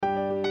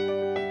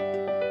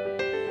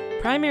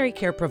Primary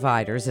care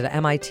providers at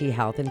MIT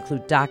Health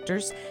include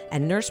doctors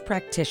and nurse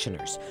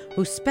practitioners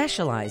who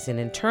specialize in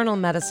internal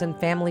medicine,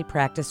 family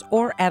practice,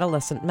 or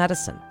adolescent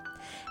medicine.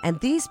 And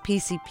these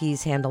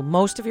PCPs handle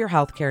most of your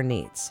healthcare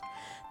needs.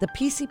 The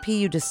PCP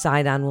you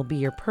decide on will be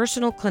your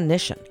personal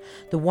clinician,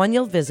 the one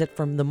you'll visit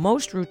for the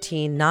most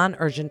routine,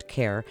 non-urgent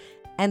care,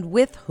 and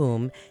with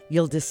whom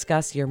you'll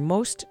discuss your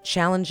most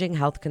challenging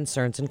health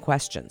concerns and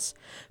questions.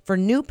 For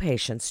new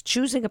patients,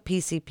 choosing a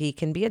PCP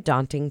can be a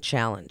daunting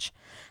challenge.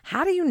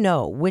 How do you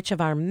know which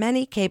of our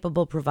many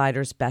capable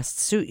providers best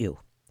suit you?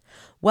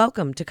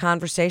 Welcome to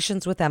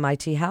Conversations with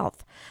MIT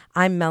Health.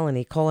 I'm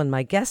Melanie Cole, and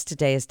my guest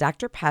today is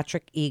Dr.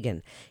 Patrick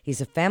Egan.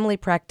 He's a family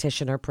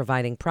practitioner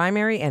providing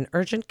primary and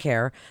urgent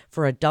care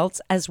for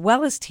adults as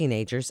well as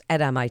teenagers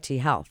at MIT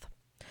Health.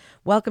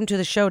 Welcome to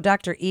the show,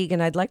 Dr.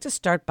 Egan. I'd like to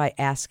start by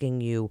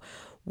asking you,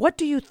 what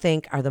do you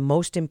think are the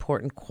most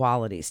important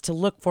qualities to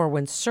look for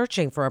when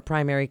searching for a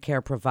primary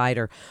care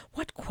provider?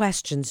 What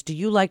questions do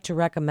you like to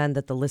recommend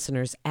that the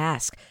listeners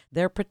ask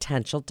their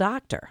potential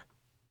doctor?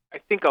 I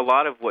think a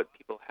lot of what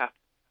people have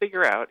to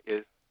figure out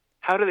is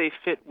how do they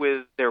fit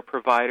with their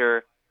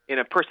provider in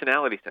a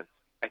personality sense.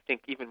 I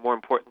think even more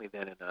importantly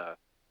than in a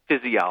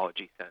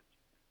physiology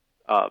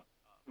sense.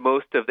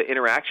 Most of the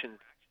interactions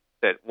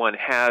that one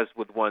has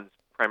with one's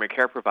primary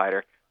care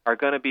provider are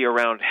going to be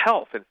around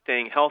health and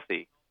staying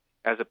healthy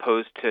as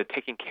opposed to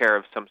taking care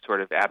of some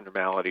sort of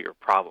abnormality or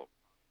problem.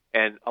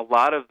 And a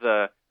lot of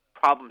the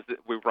problems that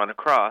we run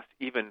across,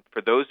 even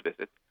for those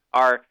visits,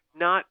 are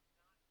not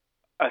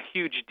a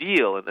huge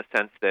deal in the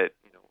sense that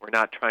we're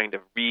not trying to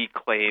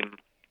reclaim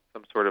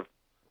some sort of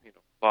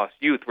lost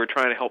youth. We're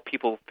trying to help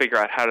people figure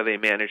out how do they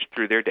manage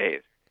through their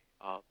days.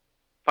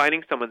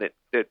 Finding someone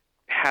that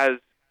has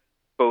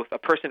both a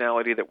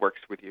personality that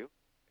works with you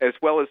as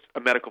well as a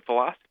medical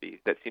philosophy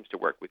that seems to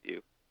work with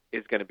you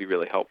is going to be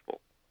really helpful.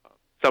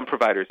 Some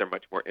providers are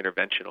much more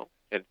interventional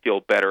and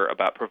feel better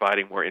about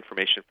providing more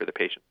information for the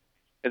patient,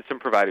 and some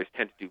providers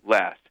tend to do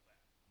less.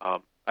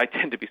 I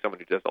tend to be someone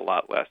who does a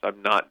lot less.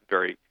 I'm not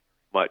very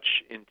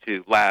much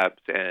into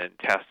labs and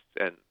tests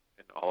and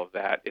all of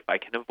that if I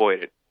can avoid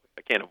it. If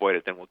I can't avoid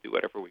it, then we'll do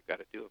whatever we've got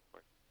to do, of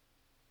course.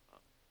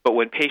 But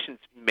when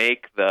patients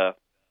make the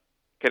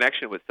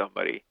connection with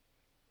somebody,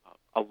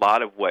 a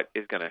lot of what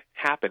is going to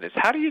happen is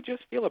how do you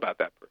just feel about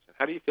that person?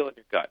 How do you feel in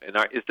your gut? And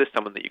is this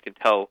someone that you can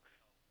tell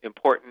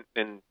important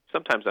and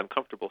sometimes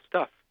uncomfortable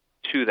stuff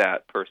to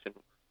that person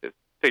to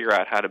figure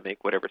out how to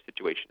make whatever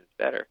situation is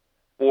better?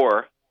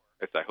 Or,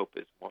 as I hope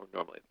is more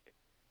normally the case,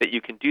 that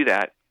you can do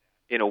that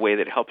in a way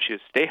that helps you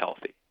stay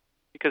healthy.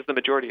 Because the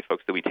majority of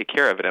folks that we take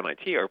care of at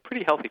MIT are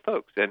pretty healthy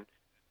folks, and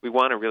we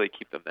want to really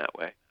keep them that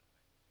way.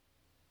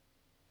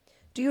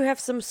 Do you have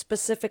some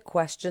specific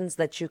questions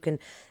that you can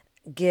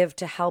give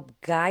to help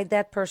guide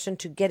that person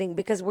to getting,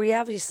 because we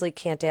obviously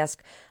can't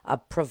ask a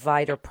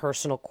provider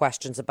personal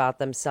questions about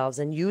themselves,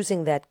 and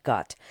using that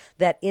gut,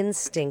 that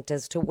instinct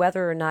as to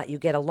whether or not you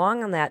get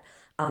along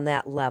on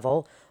that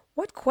level,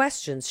 what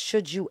questions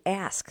should you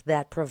ask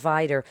that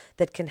provider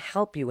that can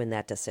help you in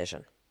that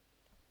decision?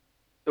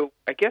 So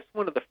I guess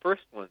one of the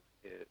first ones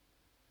is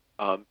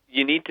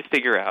you need to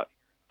figure out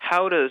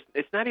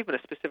it's not even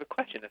a specific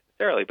question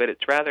necessarily, but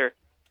it's rather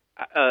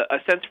a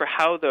sense for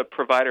how the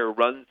provider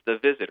runs the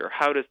visit, or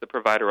how does the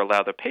provider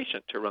allow the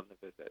patient to run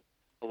the visit.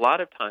 A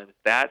lot of times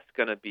that's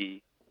going to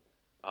be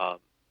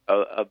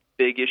a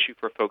big issue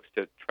for folks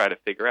to try to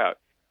figure out.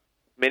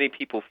 Many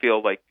people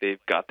feel like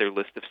they've got their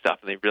list of stuff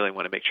and they really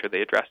want to make sure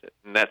they address it,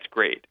 and that's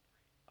great.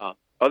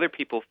 Other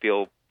people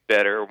feel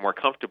better or more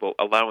comfortable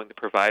allowing the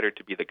provider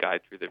to be the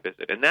guide through the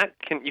visit. And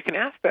you can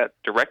ask that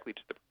directly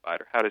to the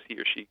provider. How does he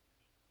or she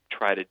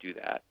try to do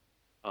that?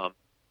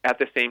 At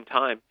the same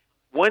time,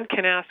 one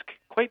can ask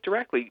quite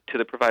directly to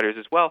the providers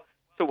as well,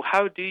 so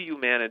how do you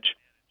manage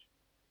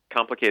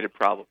complicated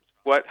problems?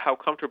 How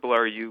comfortable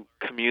are you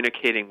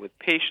communicating with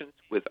patients,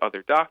 with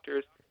other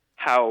doctors?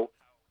 How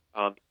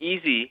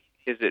easy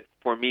is it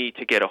for me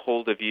to get a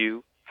hold of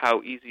you?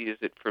 How easy is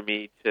it for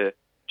me to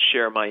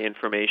share my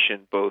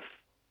information both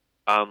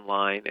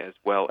online as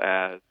well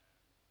as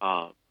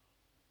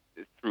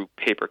through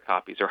paper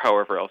copies or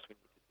however else we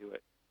need to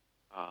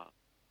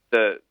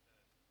do it?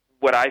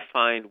 What I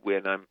find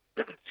when I'm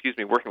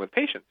working with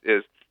patients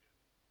is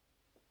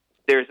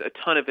there's a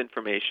ton of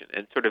information,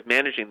 and sort of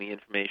managing the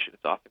information is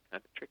often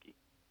kind of tricky.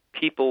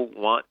 People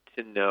want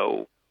to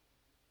know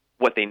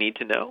what they need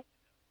to know,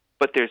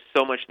 but there's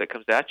so much that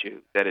comes at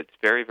you that it's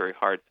very, very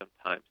hard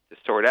sometimes to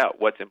sort out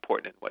what's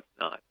important and what's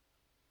not.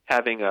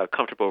 Having a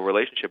comfortable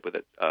relationship with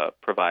a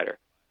provider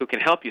who can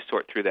help you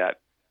sort through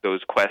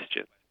those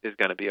questions is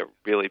going to be a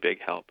really big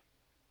help.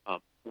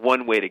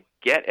 One way to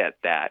get at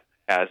that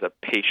as a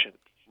patient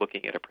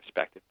looking at a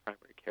prospective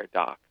primary care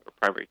doc or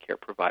primary care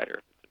provider, if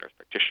it's a nurse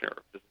practitioner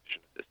or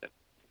physician assistant,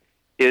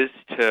 is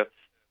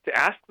to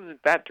ask them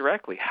that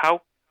directly.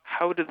 How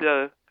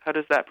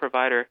does that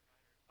provider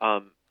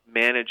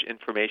manage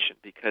information?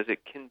 Because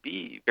it can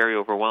be very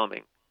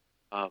overwhelming.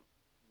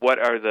 What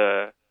are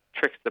the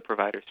tricks the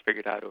provider's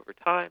figured out over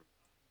time?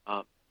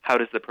 How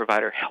does the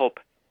provider help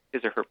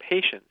his or her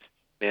patients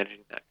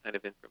managing that kind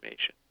of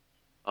information.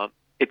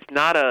 It's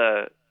not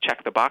a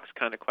check-the-box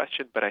kind of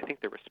question, but I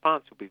think the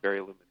response will be very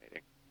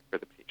illuminating for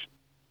the patient.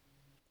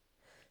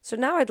 So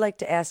now I'd like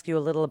to ask you a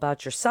little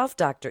about yourself,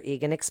 Dr.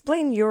 Egan.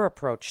 Explain your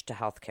approach to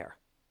healthcare.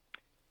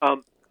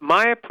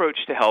 My approach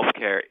to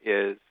healthcare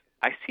is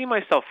I see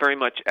myself very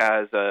much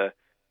as a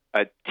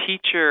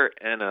teacher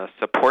and a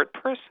support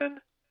person,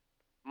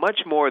 much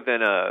more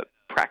than a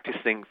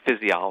practicing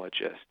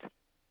physiologist.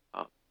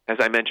 As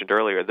I mentioned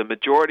earlier, the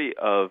majority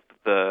of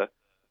the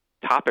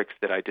topics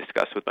that I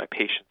discuss with my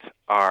patients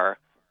are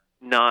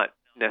not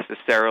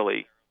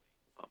necessarily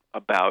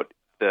about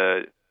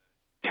the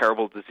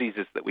terrible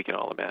diseases that we can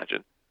all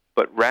imagine,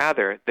 but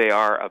rather they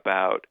are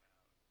about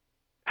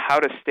how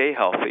to stay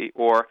healthy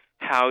or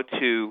how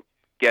to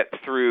get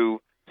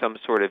through some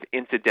sort of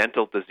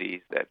incidental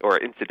disease or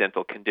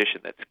incidental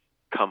condition that's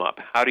come up.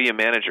 How do you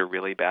manage a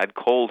really bad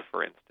cold,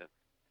 for instance?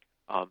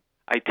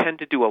 I tend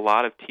to do a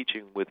lot of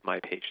teaching with my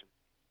patients.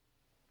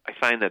 I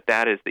find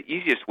that is the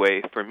easiest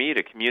way for me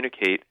to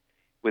communicate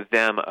with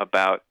them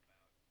about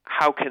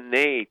how can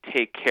they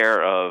take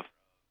care of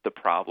the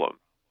problem.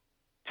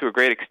 To a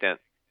great extent,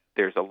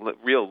 there's a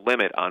real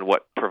limit on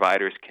what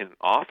providers can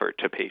offer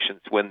to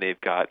patients when they've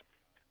got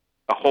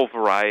a whole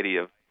variety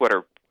of what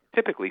are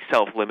typically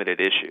self-limited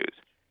issues.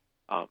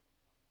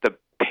 The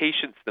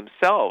patients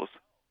themselves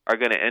are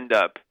going to end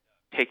up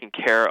taking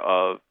care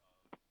of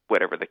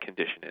whatever the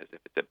condition is. If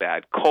it's a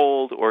bad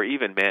cold or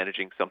even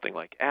managing something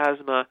like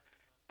asthma,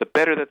 the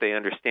better that they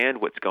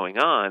understand what's going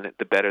on,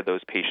 the better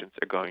those patients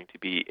are going to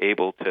be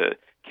able to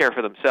care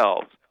for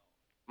themselves.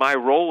 My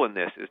role in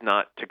this is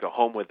not to go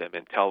home with them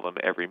and tell them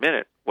every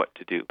minute what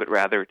to do, but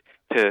rather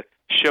to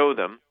show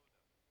them,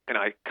 and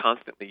I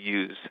constantly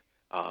use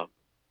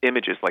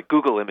images like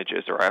Google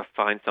Images, or I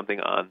find something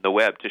on the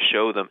web to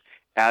show them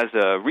as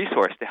a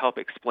resource to help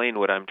explain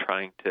what I'm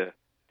trying to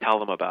tell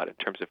them about in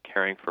terms of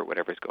caring for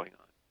whatever's going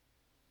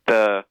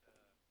on.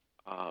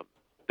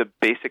 The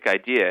basic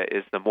idea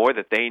is the more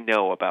that they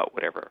know about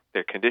whatever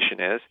their condition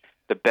is,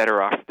 the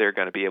better off they're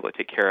going to be able to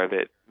take care of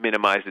it,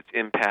 minimize its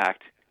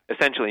impact,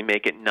 essentially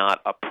make it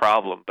not a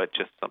problem, but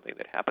just something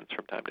that happens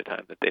from time to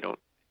time that they don't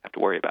have to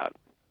worry about.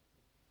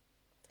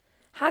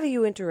 How do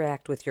you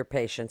interact with your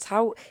patients?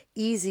 How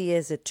easy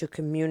is it to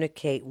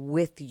communicate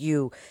with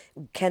you?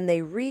 Can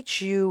they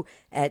reach you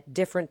at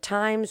different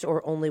times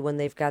or only when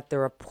they've got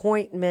their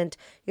appointment?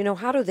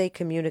 How do they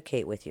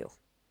communicate with you?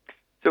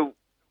 So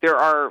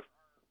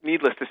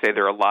needless to say,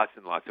 there are lots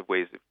and lots of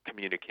ways of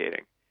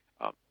communicating.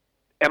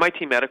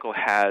 MIT Medical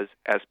has,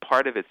 as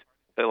part of its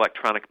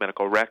electronic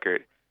medical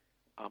record,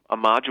 a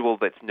module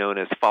that's known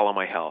as Follow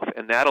My Health,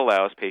 and that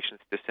allows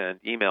patients to send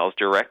emails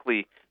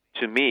directly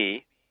to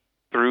me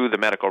through the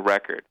medical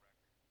record.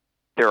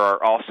 There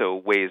are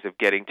also ways of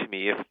getting to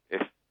me.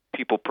 If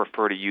people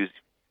prefer to use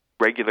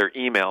regular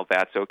email,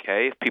 that's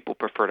okay. If people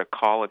prefer to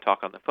call and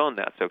talk on the phone,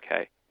 that's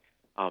okay.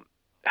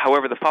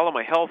 However, the Follow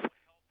My Health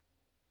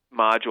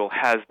module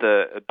has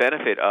the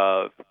benefit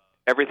of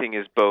everything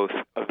is both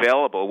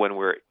available when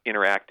we're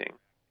interacting.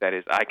 That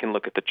is, I can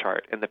look at the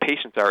chart, and the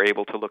patients are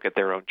able to look at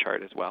their own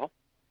chart as well,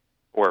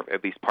 or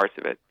at least parts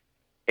of it.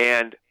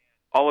 And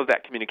all of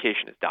that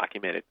communication is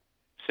documented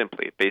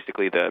simply.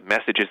 Basically, the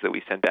messages that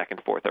we send back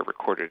and forth are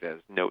recorded as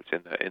notes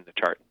in the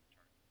chart.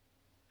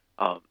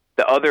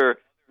 The other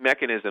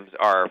mechanisms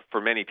are,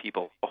 for many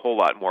people, a whole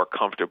lot more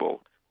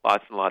comfortable.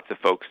 Lots and lots of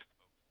folks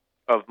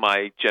of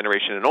my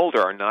generation and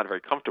older are not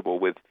very comfortable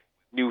with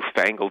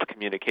newfangled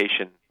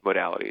communication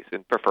modalities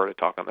and prefer to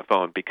talk on the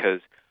phone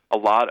because a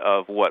lot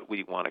of what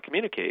we want to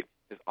communicate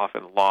is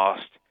often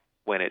lost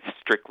when it's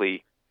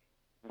strictly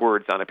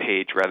words on a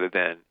page rather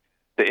than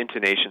the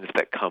intonations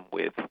that come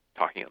with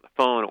talking on the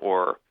phone,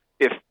 or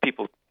if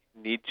people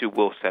need to,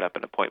 we'll set up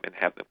an appointment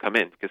and have them come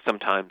in, because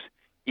sometimes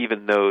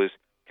even those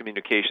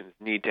communications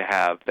need to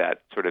have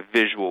that sort of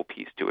visual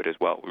piece to it as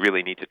well. We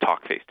really need to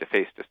talk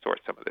face-to-face to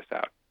sort some of this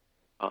out.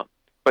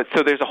 But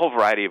so there's a whole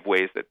variety of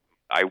ways that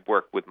I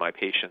work with my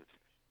patients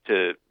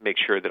to make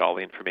sure that all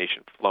the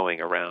information flowing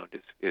around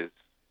is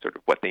sort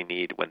of what they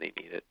need when they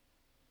need it.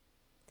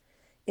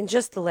 In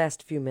just the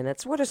last few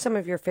minutes, what are some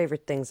of your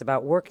favorite things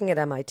about working at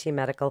MIT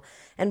Medical,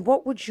 and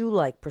what would you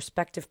like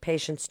prospective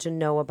patients to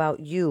know about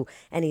you?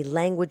 Any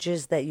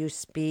languages that you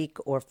speak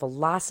or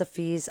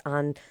philosophies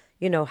on,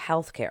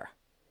 healthcare?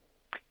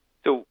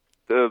 So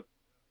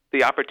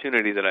the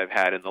opportunity that I've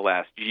had in the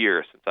last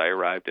year since I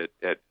arrived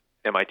at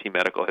MIT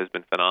Medical has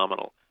been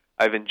phenomenal.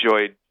 I've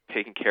enjoyed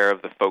taking care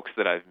of the folks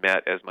that I've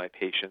met as my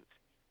patients.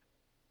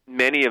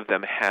 Many of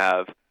them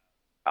have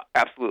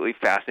absolutely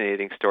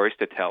fascinating stories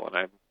to tell, and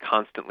I'm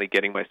constantly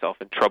getting myself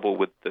in trouble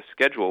with the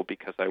schedule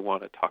because I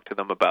want to talk to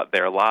them about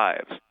their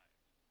lives.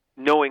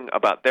 Knowing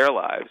about their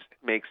lives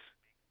makes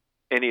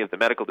any of the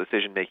medical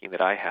decision-making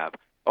that I have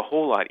a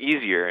whole lot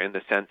easier in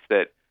the sense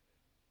that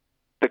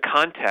the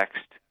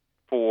context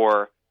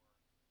for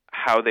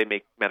how they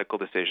make medical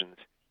decisions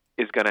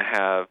is going to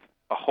have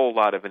a whole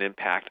lot of an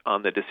impact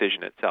on the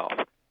decision itself.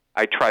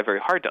 I try very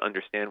hard to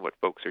understand what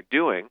folks are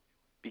doing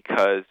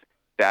because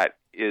that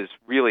is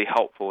really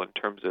helpful in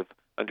terms of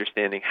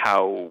understanding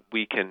how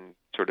we can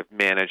sort of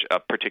manage a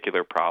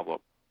particular problem.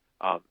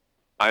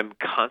 I'm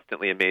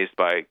constantly amazed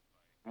by,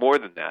 more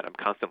than that, I'm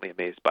constantly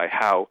amazed by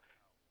how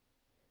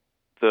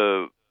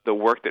the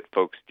work that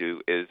folks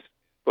do is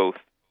both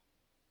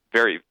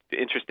very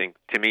interesting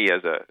to me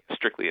as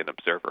strictly an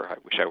observer. I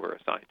wish I were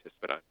a scientist,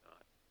 but I'm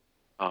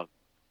not.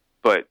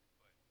 But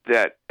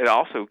that it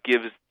also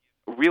gives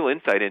real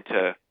insight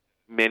into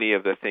many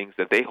of the things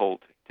that they hold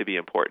to be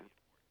important,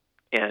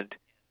 and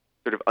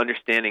sort of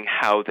understanding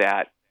how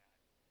that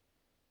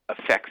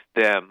affects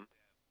them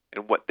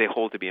and what they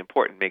hold to be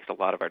important makes a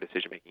lot of our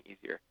decision-making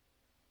easier.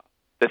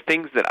 The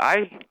things that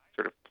I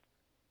sort of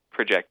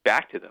project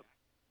back to them,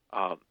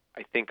 I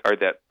think, are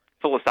that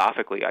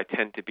philosophically I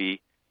tend to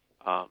be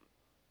a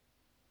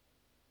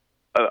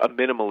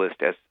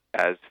minimalist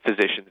as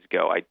physicians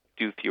go. I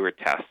do fewer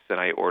tests and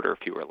I order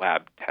fewer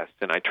lab tests,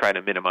 and I try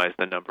to minimize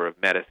the number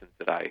of medicines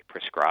that I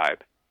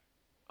prescribe.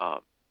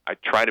 I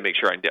try to make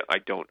sure I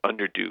don't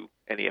underdo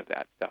any of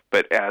that stuff.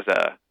 But as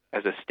a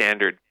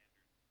standard,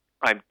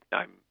 I'm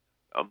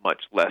a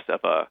much less of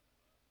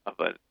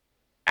an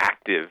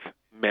active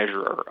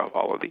measurer of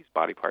all of these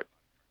body parts.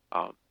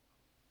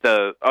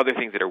 The other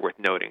things that are worth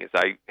noting is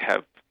I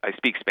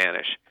speak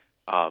Spanish.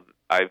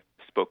 I've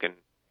spoken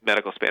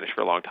medical Spanish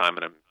for a long time,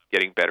 and I'm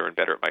getting better and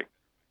better at my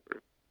sort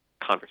of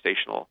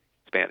conversational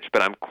Spanish.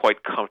 But I'm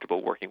quite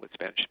comfortable working with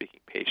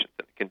Spanish-speaking patients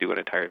and can do an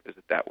entire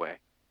visit that way.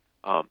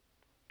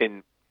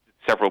 In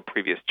several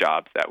previous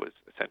jobs, that was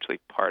essentially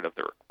part of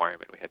the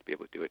requirement. We had to be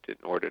able to do it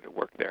in order to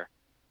work there.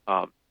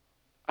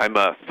 I'm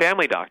a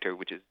family doctor,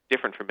 which is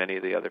different from many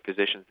of the other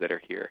physicians that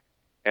are here.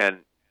 And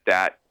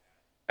that,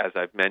 as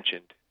I've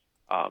mentioned,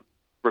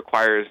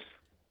 requires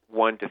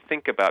one to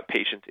think about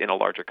patients in a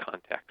larger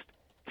context.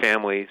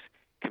 Families,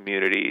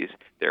 communities,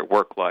 their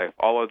work life,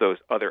 all of those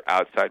other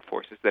outside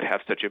forces that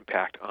have such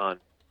impact on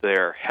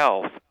their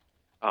health.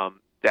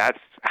 That's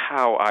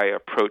how I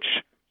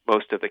approach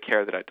most of the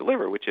care that I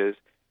deliver, which is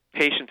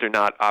patients are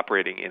not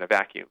operating in a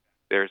vacuum.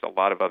 There's a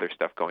lot of other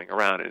stuff going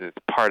around, and it's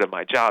part of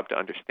my job to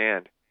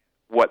understand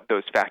what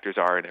those factors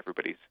are in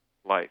everybody's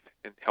life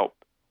and help,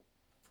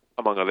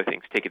 among other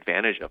things, take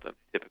advantage of them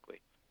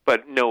typically.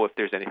 But know if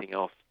there's anything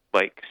else,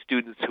 like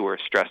students who are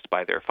stressed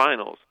by their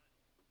finals.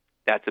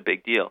 That's a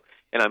big deal.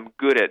 And I'm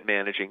good at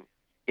managing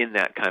in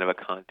that kind of a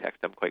context.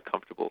 I'm quite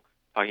comfortable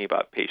talking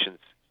about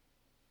patients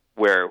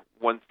where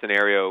one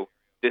scenario,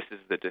 this is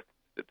the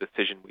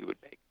decision we would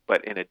make.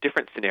 But in a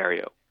different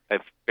scenario, a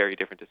very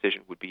different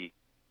decision would be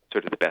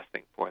sort of the best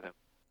thing for them.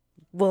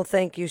 Well,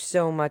 thank you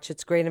so much.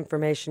 It's great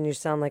information. You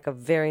sound like a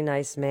very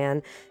nice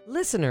man.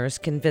 Listeners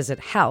can visit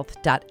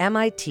health.mit.edu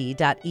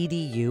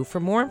for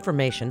more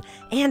information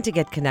and to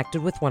get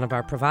connected with one of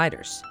our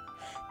providers.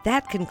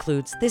 That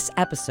concludes this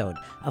episode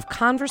of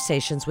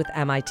Conversations with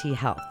MIT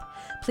Health.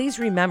 Please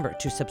remember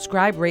to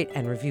subscribe, rate,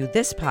 and review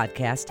this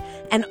podcast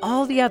and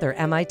all the other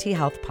MIT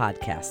Health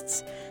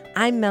podcasts.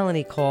 I'm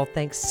Melanie Cole.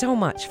 Thanks so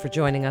much for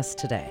joining us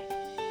today.